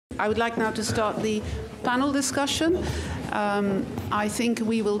I would like now to start the panel discussion. I think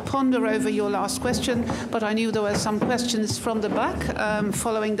we will ponder over your last question, but I knew there were some questions from the back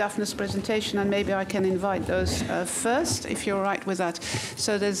following Daphne's presentation, and maybe I can invite those first, if you're all right with that.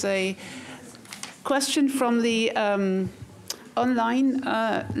 So there's a question from the online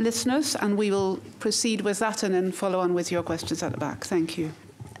listeners, and we will proceed with that and then follow on with your questions at the back. Thank you.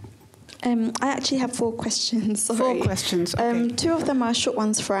 I actually have 4 questions. Sorry. 4 questions. Okay. 2 of them are short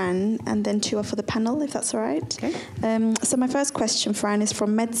ones for Anne, and then 2 are for the panel, if that's all right. Okay. So my first question for Anne is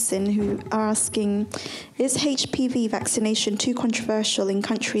from Medicine, who are asking, is HPV vaccination too controversial in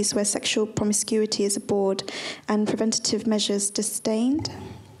countries where sexual promiscuity is abhorred and preventative measures disdained?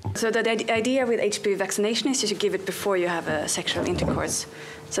 So the idea with HPV vaccination is you should give it before you have a sexual intercourse.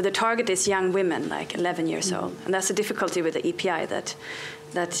 So the target is young women, like 11 years old. And that's the difficulty with the EPI,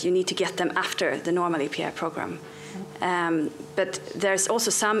 that you need to get them after the normal EPI program. But there's also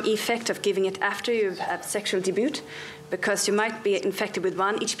some effect of giving it after you've had sexual debut, because you might be infected with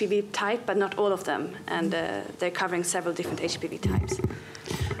one HPV type, but not all of them. And they're covering several different HPV types.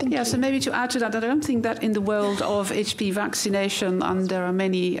 Yeah, so maybe to add to that, I don't think that in the world of HPV vaccination, and there are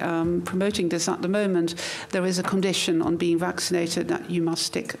many promoting this at the moment, there is a condition on being vaccinated that you must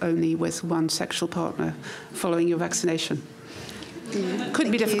stick only with one sexual partner following your vaccination.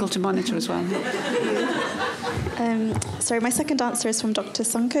 Could be difficult to monitor as well. Sorry, my second answer is from Dr.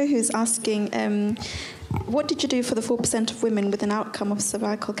 Sanko, who's asking, what did you do for the 4% of women with an outcome of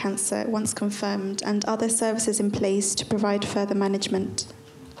cervical cancer once confirmed, and are there services in place to provide further management?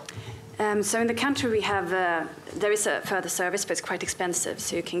 So in the country we have, there is a further service, but it's quite expensive.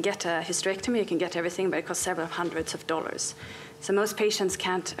 So you can get a hysterectomy, you can get everything, but it costs several hundreds of dollars. So most patients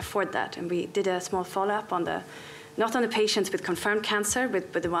can't afford that. And we did a small follow-up on not on the patients with confirmed cancer,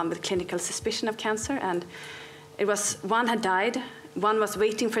 but the one with clinical suspicion of cancer. And it was, one had died, one was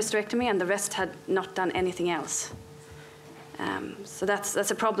waiting for hysterectomy, and the rest had not done anything else. So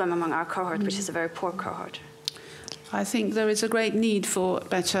that's a problem among our cohort, which is a very poor cohort. I think there is a great need for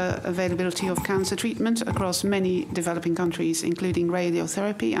better availability of cancer treatment across many developing countries, including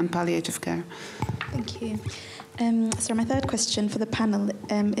radiotherapy and palliative care. Thank you. So my third question for the panel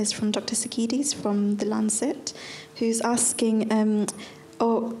is from Dr. Sakidis from The Lancet, who's asking,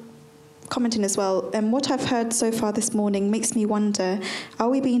 or commenting as well, what I've heard so far this morning makes me wonder, are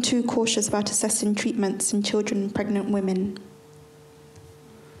we being too cautious about assessing treatments in children and pregnant women?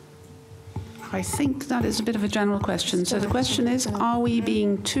 I think that is a bit of a general question. So the question is, are we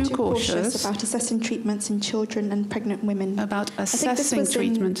being too cautious about assessing treatments in children and pregnant women? About assessing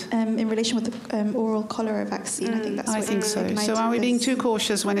treatment? In relation with the oral cholera vaccine, I think that's what I think so. So are we being too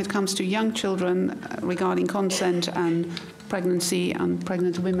cautious when it comes to young children regarding consent and pregnancy and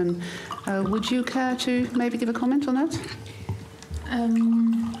pregnant women? Would you care to maybe give a comment on that?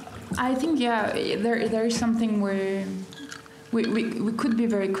 I think, yeah, there is something where we could be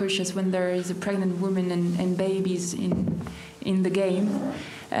very cautious when there is a pregnant woman and babies in the game.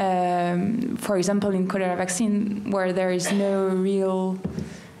 For example, in cholera vaccine, where there is no real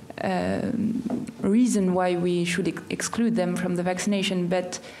reason why we should exclude them from the vaccination,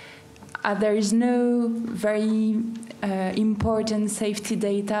 but there is no very important safety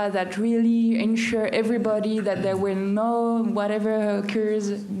data that really ensure everybody that there will no, whatever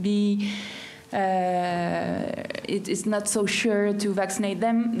occurs, be it is not so sure to vaccinate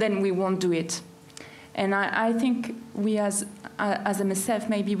them, then we won't do it. And I think we as MSF,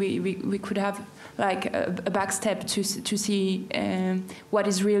 maybe we could have like a back step to see what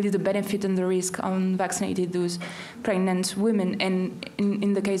is really the benefit and the risk on vaccinating those pregnant women. And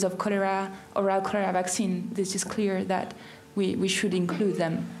in the case of cholera, oral cholera vaccine, this is clear that we should include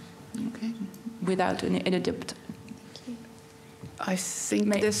them without any doubt. I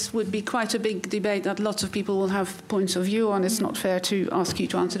think this would be quite a big debate that lots of people will have points of view on. It's not fair to ask you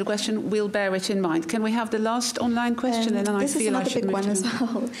to answer the question. We'll bear it in mind. Can we have the last online question? And then I feel I should move to this is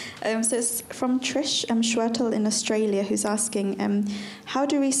another big one as well. So it's from Trish Schwertel in Australia, who's asking, how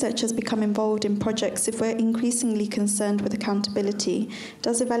do researchers become involved in projects if we're increasingly concerned with accountability?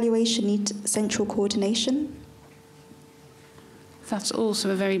 Does evaluation need central coordination? That's also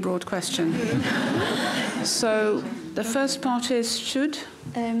a very broad question. So the first part is should?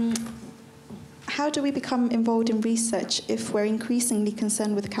 How do we become involved in research if we're increasingly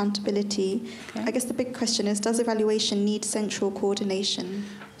concerned with accountability? Okay. I guess the big question is, does evaluation need central coordination?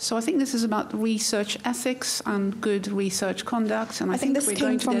 So I think this is about research ethics and good research conduct. And I think this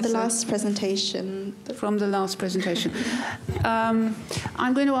came from the last presentation. From the last presentation.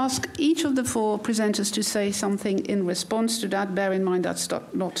 I'm going to ask each of the 4 presenters to say something in response to that. Bear in mind that's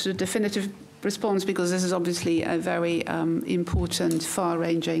not the definitive response, because this is obviously a very important,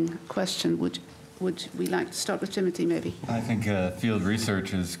 far-ranging question. Would we like to start with Timothy, maybe? I think field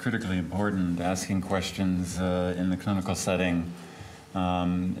research is critically important. Asking questions in the clinical setting,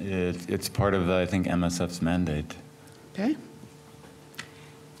 it's part of, I think, MSF's mandate. Okay.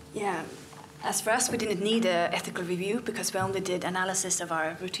 Yeah. As for us, we didn't need an ethical review because we only did analysis of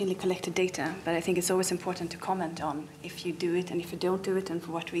our routinely collected data. But I think it's always important to comment on if you do it and if you don't do it and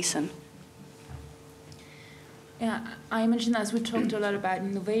for what reason. Yeah, I imagine as we talked a lot about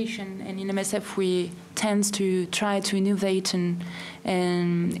innovation, and in MSF we tend to try to innovate and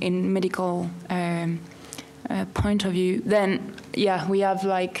in medical point of view, then yeah, we have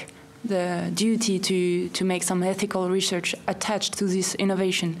like the duty to make some ethical research attached to this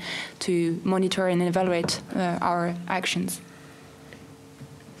innovation to monitor and evaluate our actions.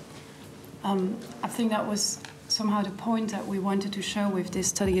 I think that was somehow the point that we wanted to show with this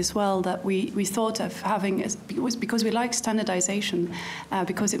study as well, that we thought of having, it was because we like standardization,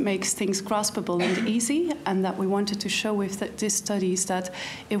 because it makes things graspable and easy, and that we wanted to show with these studies that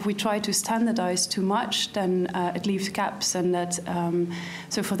if we try to standardize too much, then it leaves gaps, and that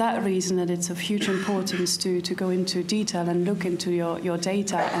so for that reason that it's of huge importance to go into detail and look into your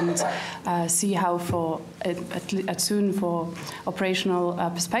data and see how at soon for operational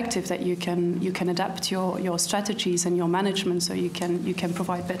perspective that you can adapt your strategies and your management, so you can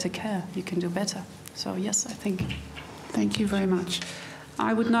provide better care, you can do better. So yes, I think. Thank you very much.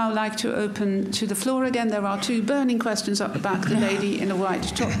 I would now like to open to the floor again. There are two burning questions up the back. The lady in the white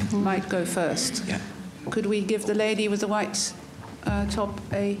top might go first. Yeah. Could we give the lady with the white top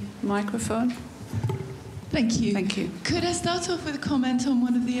a microphone? Thank you. Thank you. Could I start off with a comment on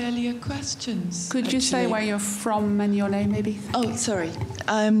one of the earlier questions? Could you say where you're from and your name, maybe? Oh, sorry.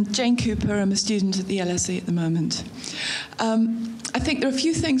 I'm Jane Cooper. I'm a student at the LSE at the moment. I think there are a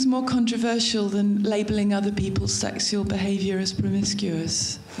few things more controversial than labelling other people's sexual behaviour as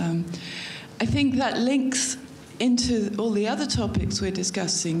promiscuous. I think that links into all the other topics we're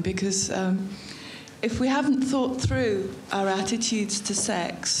discussing, because if we haven't thought through our attitudes to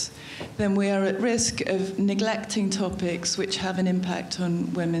sex, then we are at risk of neglecting topics which have an impact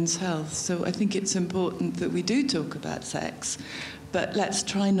on women's health. So I think it's important that we do talk about sex, but let's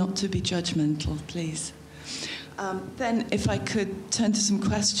try not to be judgmental, please. Then if I could turn to some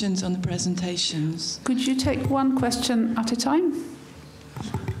questions on the presentations. Could you take one question at a time?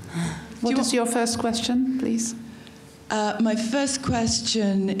 What is your first question, please? My first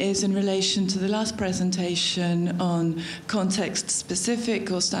question is in relation to the last presentation on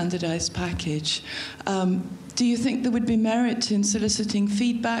context-specific or standardized package. Do you think there would be merit in soliciting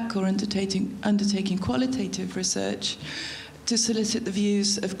feedback or undertaking qualitative research to solicit the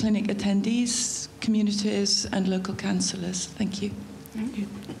views of clinic attendees, communities, and local councillors? Thank you. Thank you.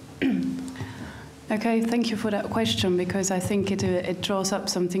 Okay, thank you for that question, because I think it draws up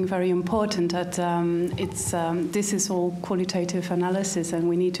something very important, that this is all qualitative analysis, and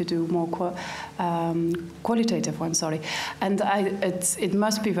we need to do more qualitative one, sorry. And it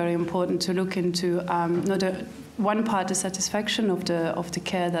must be very important to look into one part, the satisfaction of the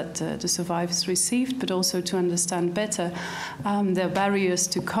care that the survivors received, but also to understand better their barriers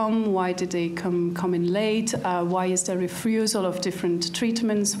to come. Why did they come in late? Why is there refusal of different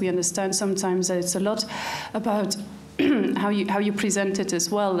treatments? We understand sometimes that it's a lot about how you present it as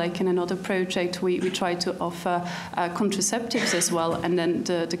well. Like in another project, we try to offer contraceptives as well, and then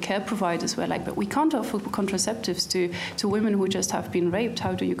the care providers were like, but we can't offer contraceptives to women who just have been raped.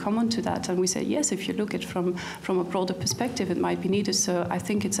 How do you come onto that? And we say, yes, if you look at it from a broader perspective, it might be needed. So I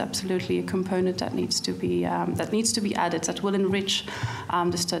think it's absolutely a component that needs to be added, that will enrich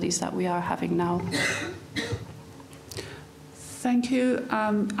the studies that we are having now. Thank you.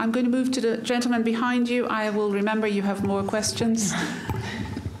 I'm going to move to the gentleman behind you. I will remember you have more questions.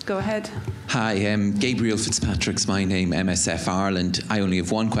 Go ahead. Hi, Gabriel Fitzpatrick's my name, MSF Ireland. I only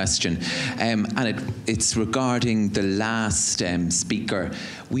have one question, and it's regarding the last speaker.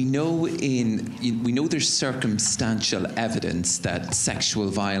 We know there's circumstantial evidence that sexual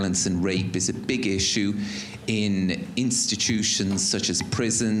violence and rape is a big issue in institutions such as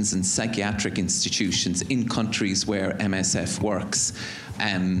prisons and psychiatric institutions in countries where MSF works.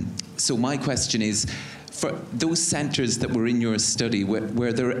 So my question is, for those centres that were in your study,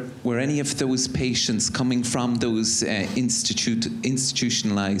 were any of those patients coming from those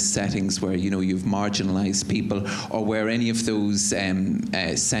institutionalised settings where you've marginalised people, or were any of those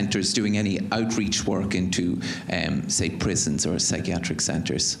centres doing any outreach work into, say, prisons or psychiatric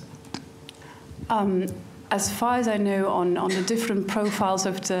centres? as far as I know, on the different profiles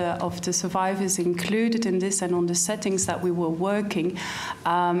of the survivors included in this and on the settings that we were working,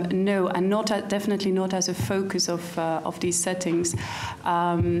 no, and definitely not as a focus of these settings.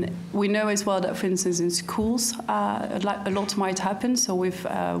 We know as well that, for instance, in schools, a lot might happen. So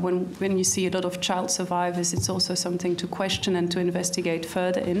when you see a lot of child survivors, it's also something to question and to investigate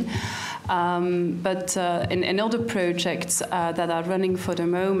further in. But in other projects that are running for the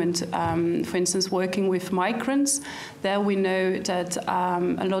moment, for instance, working with migrants, there we know that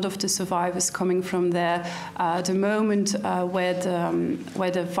a lot of the survivors coming from there, the moment where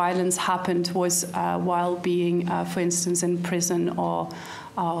the violence happened was while being, for instance, in prison or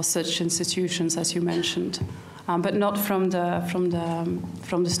such institutions, as you mentioned. But not from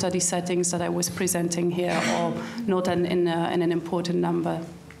the study settings that I was presenting here, or not in an important number.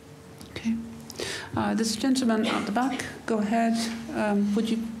 Okay. This gentleman at the back, go ahead. Would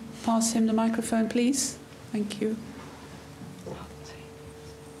you pass him the microphone, please? Thank you.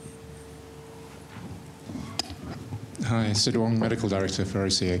 Hi, Sid Wong, Medical Director for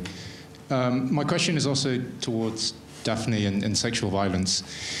OCA. My question is also towards Daphne and sexual violence.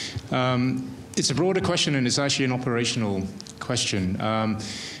 It's a broader question, and it's actually an operational question.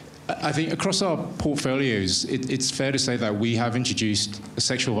 I think across our portfolios, it's fair to say that we have introduced a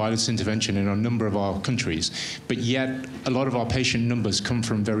sexual violence intervention in a number of our countries, but yet a lot of our patient numbers come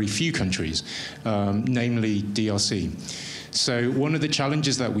from very few countries, namely DRC. So one of the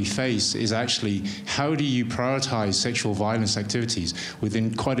challenges that we face is actually, how do you prioritize sexual violence activities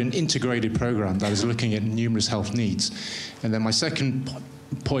within quite an integrated program that is looking at numerous health needs? And then my second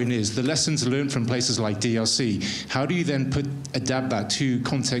point is the lessons learned from places like DRC. How do you then adapt that to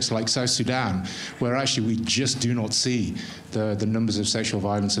contexts like South Sudan, where actually we just do not see the numbers of sexual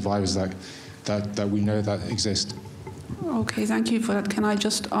violence survivors that we know that exist? Okay, thank you for that. Can I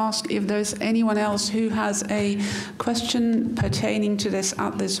just ask if there's anyone else who has a question pertaining to this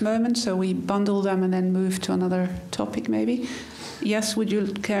at this moment, so we bundle them and then move to another topic maybe? Yes, would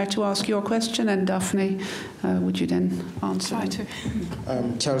you care to ask your question? And Daphne, would you then answer? Try to.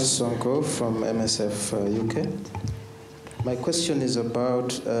 I'm Charles Sonko from MSF UK. My question is about,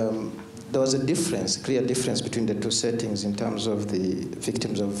 there was a clear difference between the two settings in terms of the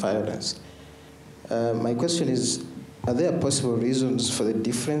victims of violence. My question is, are there possible reasons for the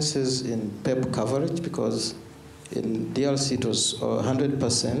differences in PEP coverage? Because in DRC it was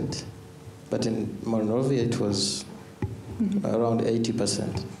 100%, but in Monrovia it was around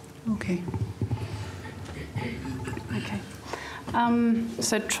 80%. Okay. Okay.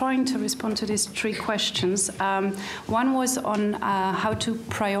 So trying to respond to these three questions. One was on how to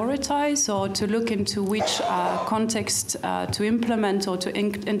prioritize or to look into which context to implement or to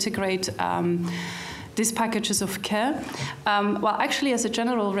integrate these packages of care. Well, actually, as a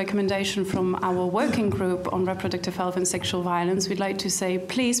general recommendation from our working group on reproductive health and sexual violence, we'd like to say,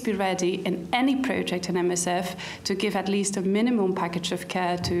 please be ready in any project in MSF to give at least a minimum package of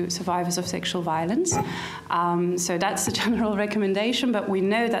care to survivors of sexual violence. So that's the general recommendation, but we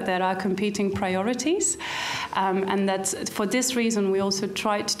know that there are competing priorities. And that for this reason, we also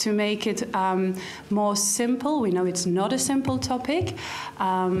tried to make it more simple. We know it's not a simple topic,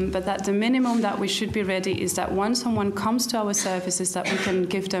 but that the minimum that we should be ready is that when someone comes to our services, that we can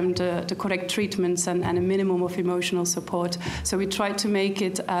give them the correct treatments and a minimum of emotional support. So we tried to make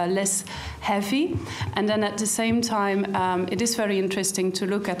it less heavy. And then at the same time, it is very interesting to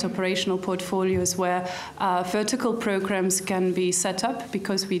look at operational portfolios where vertical programs can be set up,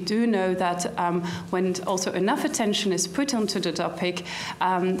 because we do know that when also enough attention is put onto the topic,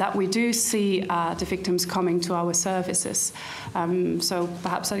 that we do see the victims coming to our services. So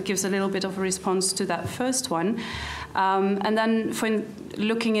perhaps that gives a little bit of a response to that first one. And then for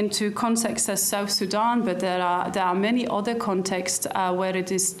looking into contexts as South Sudan, but there are many other contexts where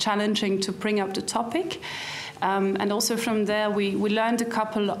it is challenging to bring up the topic. And also from there, we learned a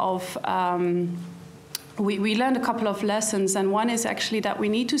couple of we learned a couple of lessons, and one is actually that we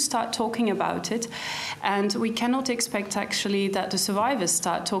need to start talking about it, and we cannot expect actually that the survivors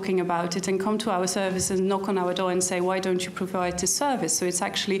start talking about it and come to our service and knock on our door and say, why don't you provide this service? So it's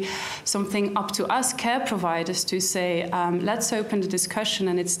actually something up to us care providers to say, let's open the discussion,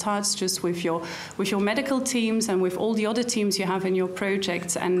 and it starts just with your medical teams and with all the other teams you have in your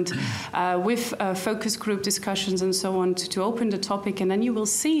projects, and with focus group discussions and so on to open the topic, and then you will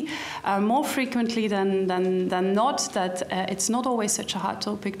see more frequently than than not, that it's not always such a hard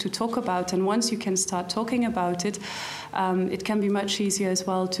topic to talk about. And once you can start talking about it, it can be much easier as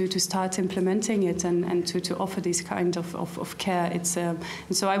well to start implementing it and to offer this kind of care. And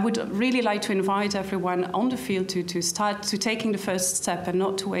so I would really like to invite everyone on the field to start to taking the first step and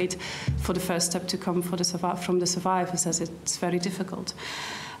not to wait for the first step to come from the survivors, as it's very difficult.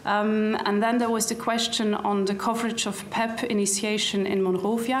 And then there was the question on the coverage of PEP initiation in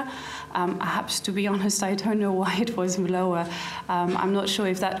Monrovia. Perhaps, to be honest, I don't know why it was lower. I'm not sure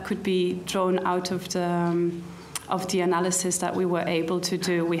if that could be drawn out of the analysis that we were able to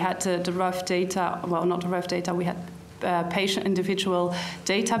do. We had the rough data, well, not the rough data, we had patient individual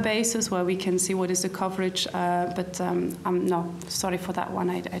databases where we can see what is the coverage, but no, sorry for that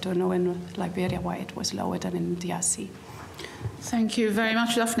one. I don't know in Liberia why it was lower than in DRC. Thank you very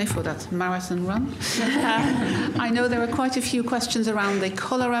much, Daphne, for that marathon run. I know there are quite a few questions around the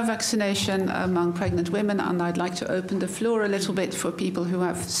cholera vaccination among pregnant women, and I'd like to open the floor a little bit for people who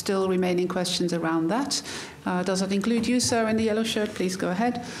have still remaining questions around that. Does that include you, sir, in the yellow shirt? Please go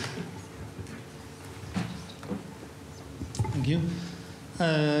ahead. Thank you.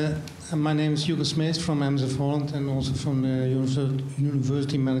 My name is Hugo Smees from MSF Holland and also from the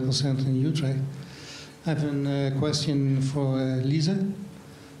University Medical Center in Utrecht. I have a question for Lisa.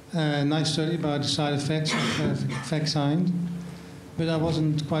 Nice study about the side effects of vaccine, but I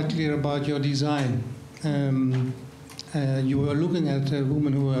wasn't quite clear about your design. You were looking at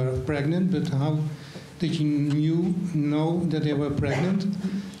women who were pregnant, but how did you know that they were pregnant?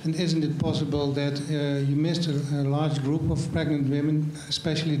 And isn't it possible that you missed a large group of pregnant women,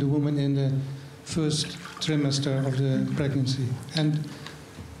 especially the women in the first trimester of the pregnancy? And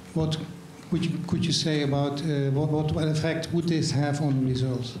what could you say about what effect would this have on the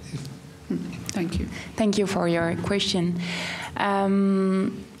results? Thank you. Thank you for your question.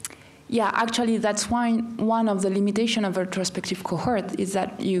 Yeah, actually, that's one of the limitations of a retrospective cohort is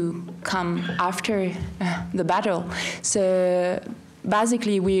that you come after the battle. So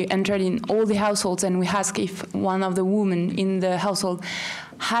basically, we entered in all the households and we asked if one of the women in the household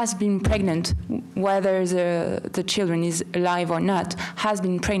has been pregnant, whether the children is alive or not, has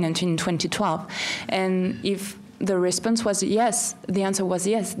been pregnant in 2012. And if the response was yes, the answer was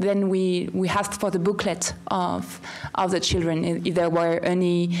yes, then we asked for the booklet of the children, if there were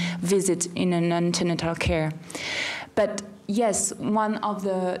any visits in an antenatal care. But yes, one of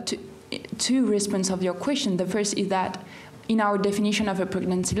the two responses of your question, the first is that in our definition of a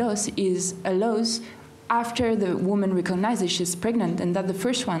pregnancy loss is a loss after the woman recognizes she's pregnant, and that's the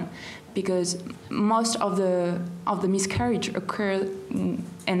first one, because most of the miscarriage occurred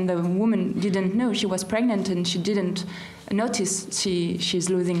and the woman didn't know she was pregnant and she didn't notice she's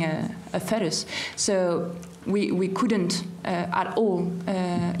losing a fetus. So we couldn't at all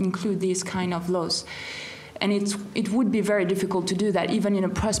include this kind of loss. And it would be very difficult to do that, even in a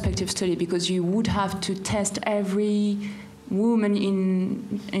prospective study, because you would have to test every woman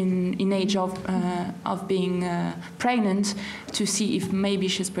in age of being pregnant to see if maybe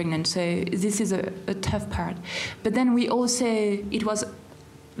she's pregnant. So this is a tough part. But then we also, it was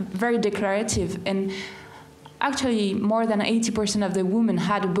very declarative, and actually more than 80% of the women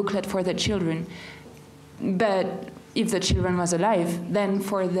had a booklet for their children. But if the children was alive, then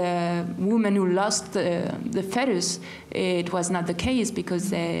for the woman who lost the fetus, it was not the case,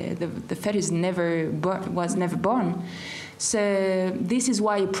 because the fetus was never born. So this is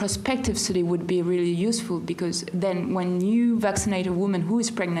why a prospective study would be really useful, because then when you vaccinate a woman who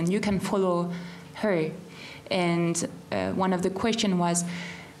is pregnant, you can follow her. And one of the questions was,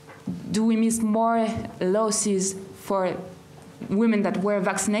 do we miss more losses for women that were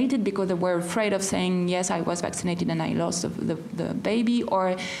vaccinated because they were afraid of saying, yes, I was vaccinated and I lost the baby,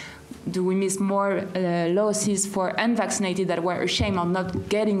 or do we miss more losses for unvaccinated that were ashamed of not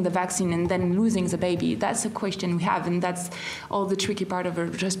getting the vaccine and then losing the baby? That's a question we have, and that's all the tricky part of a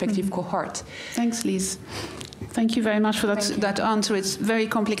retrospective cohort. Thanks, Lise. Thank you very much for that answer. It's very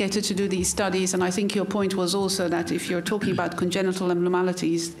complicated to do these studies, and I think your point was also that if you're talking about congenital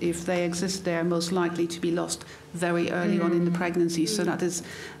abnormalities, if they exist, they're most likely to be lost very early on in the pregnancy. So that is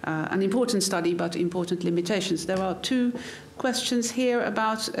an important study, but important limitations. There are two questions here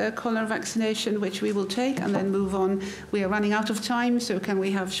about cholera vaccination, which we will take and then move on. We are running out of time, so can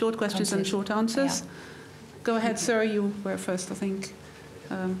we have short questions and short answers? Yeah. Go ahead, sir. You were first, I think.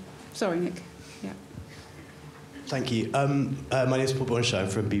 Sorry, Nick. Yeah. Thank you. My name is Paul Bornstein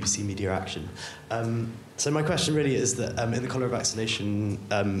from BBC Media Action. So my question really is that in the cholera vaccination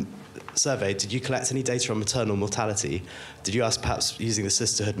survey, did you collect any data on maternal mortality? Did you ask, perhaps using the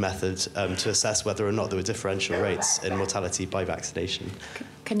sisterhood method, to assess whether or not there were differential rates in mortality by vaccination?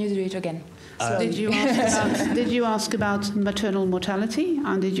 Can you do it again? Did you ask about maternal mortality,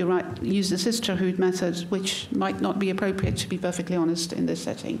 and did you use the sisterhood method, which might not be appropriate, to be perfectly honest, in this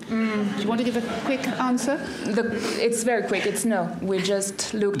setting? Do you want to give a quick answer? It's very quick. It's no. We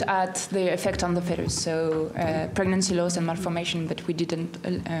just looked at the effect on the fetus, so pregnancy loss and malformation, but we didn't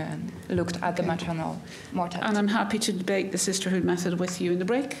look at the maternal mortality. And I'm happy to debate the sisterhood method with you in the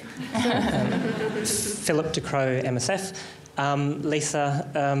break. Philip de Croo, MSF.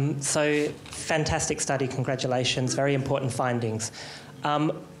 Lisa, so fantastic study, congratulations, very important findings.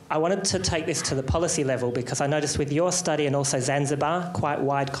 I wanted to take this to the policy level because I noticed with your study and also Zanzibar, quite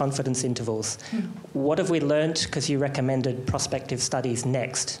wide confidence intervals. What have we learnt, because you recommended prospective studies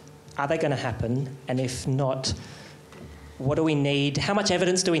next? Are they going to happen? And if not, what do we need? How much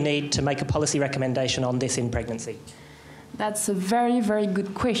evidence do we need to make a policy recommendation on this in pregnancy? That's a very, very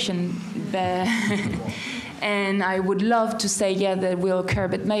good question. And I would love to say, yeah, that will occur,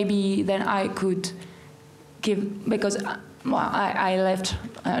 but maybe then I could give, because I left,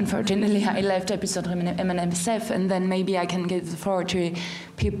 unfortunately, I left Epicentre and MSF, and then maybe I can give the floor to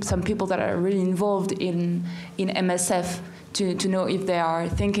some people that are really involved in MSF to know if they are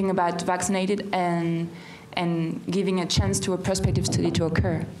thinking about vaccinated and giving a chance to a prospective study to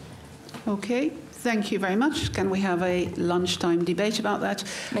occur. Okay. Thank you very much. Can we have a lunchtime debate about that?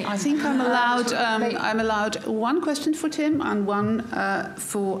 I think I'm allowed one question for Tim and one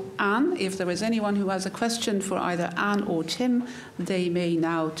for Anne. If there is anyone who has a question for either Anne or Tim, they may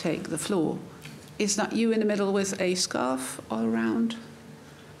now take the floor. Is that you in the middle with a scarf all around?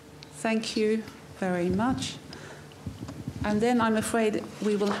 Thank you very much. And then I'm afraid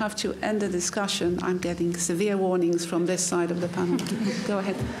we will have to end the discussion. I'm getting severe warnings from this side of the panel. Go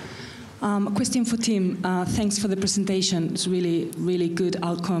ahead. A question for Tim. Thanks for the presentation. It's really, really good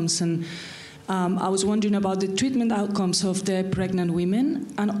outcomes. And I was wondering about the treatment outcomes of the pregnant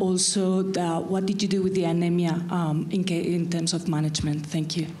women, and also what did you do with the anemia in terms of management?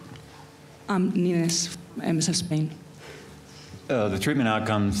 Thank you. Nynke, MSF Spain. The treatment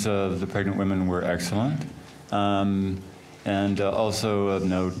outcomes of the pregnant women were excellent. And also of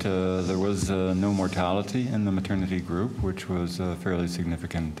note, there was no mortality in the maternity group, which was fairly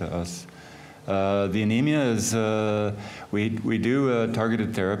significant to us. The anemia is, we do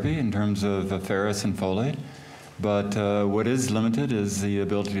targeted therapy in terms of ferrous and folate, but what is limited is the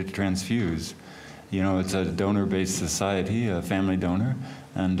ability to transfuse. You know, it's a donor-based society, a family donor,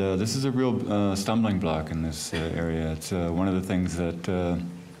 and this is a real stumbling block in this area. It's one of the things that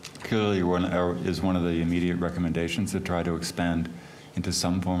clearly is one of the immediate recommendations, to try to expand into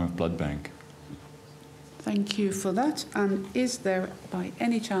some form of blood bank. Thank you for that. And is there, by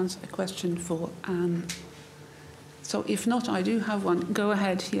any chance, a question for Anne? So if not, I do have one. Go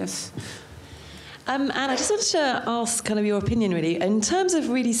ahead, yes. Anne, I just wanted to ask kind of your opinion, really, in terms of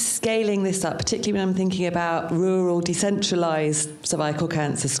really scaling this up, particularly when I'm thinking about rural, decentralised cervical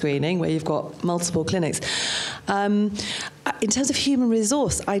cancer screening, where you've got multiple clinics. In terms of human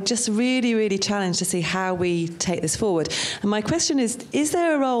resource, I just really, really challenge to see how we take this forward. And my question is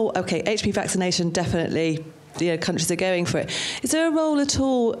there a role, okay, HPV vaccination, definitely, countries are going for it. Is there a role at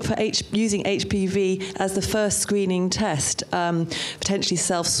all for using HPV as the first screening test? Potentially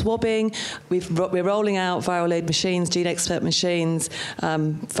self-swabbing. We're rolling out viral load machines, gene expert machines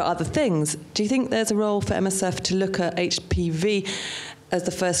for other things. Do you think there's a role for MSF to look at HPV as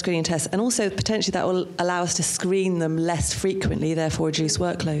the first screening test, and also potentially that will allow us to screen them less frequently, therefore reduce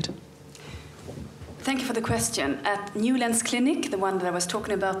workload? Thank you for the question. At Newlands Clinic, the one that I was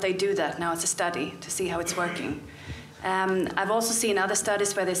talking about, they do that now as a study to see how it's working. I've also seen other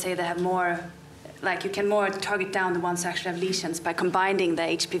studies where they say they have more, like you can more target down the ones who actually have lesions by combining the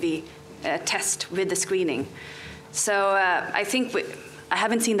HPV test with the screening. So I think I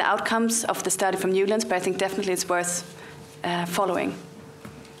haven't seen the outcomes of the study from Newlands, but I think definitely it's worth following.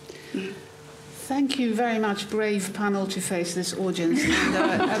 Thank you very much, brave panel, to face this audience. And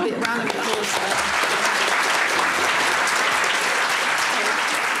a bit round of applause.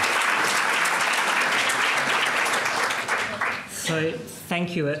 So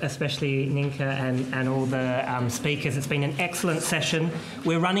thank you, especially Nynke and all the speakers. It's been an excellent session.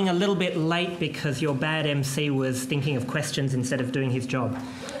 We're running a little bit late because your bad MC was thinking of questions instead of doing his job.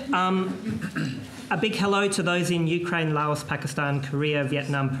 A big hello to those in Ukraine, Laos, Pakistan, Korea,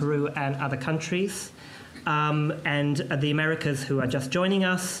 Vietnam, Peru, and other countries, and the Americas who are just joining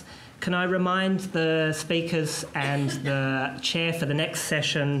us. Can I remind the speakers and the chair for the next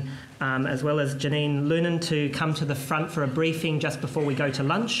session, as well as Janine Lunan, to come to the front for a briefing just before we go to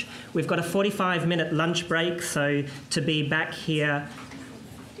lunch. We've got a 45-minute lunch break, so to be back here...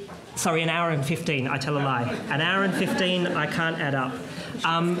 Sorry, an hour and 15, I tell a lie. An hour and 15, I can't add up.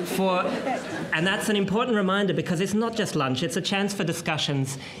 And that's an important reminder, because it's not just lunch, it's a chance for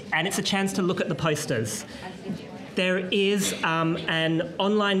discussions, and it's a chance to look at the posters. There is an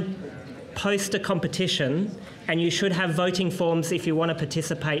online poster competition, and you should have voting forms if you want to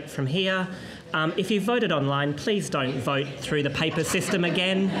participate from here. If you voted online, please don't vote through the paper system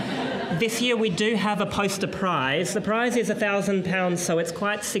again. This year we do have a poster prize. The prize is £1,000, so it's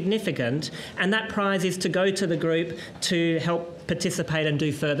quite significant, and that prize is to go to the group to help participate and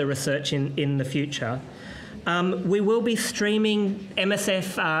do further research in the future. We will be streaming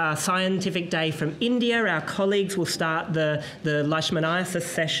MSF Scientific Day from India. Our colleagues will start the Leishmaniasis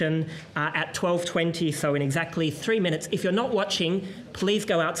session at 12:20, so in exactly 3 minutes. If you're not watching, please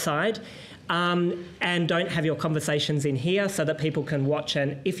go outside. And don't have your conversations in here so that people can watch.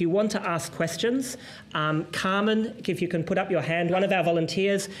 And if you want to ask questions, Carmen, if you can put up your hand, one of our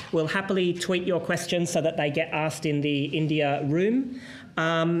volunteers will happily tweet your questions so that they get asked in the India room.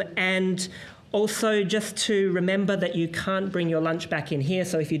 And also, just to remember that you can't bring your lunch back in here.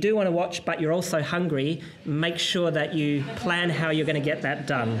 So if you do want to watch but you're also hungry, make sure that you plan how you're going to get that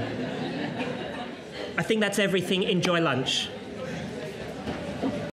done. I think that's everything. Enjoy lunch.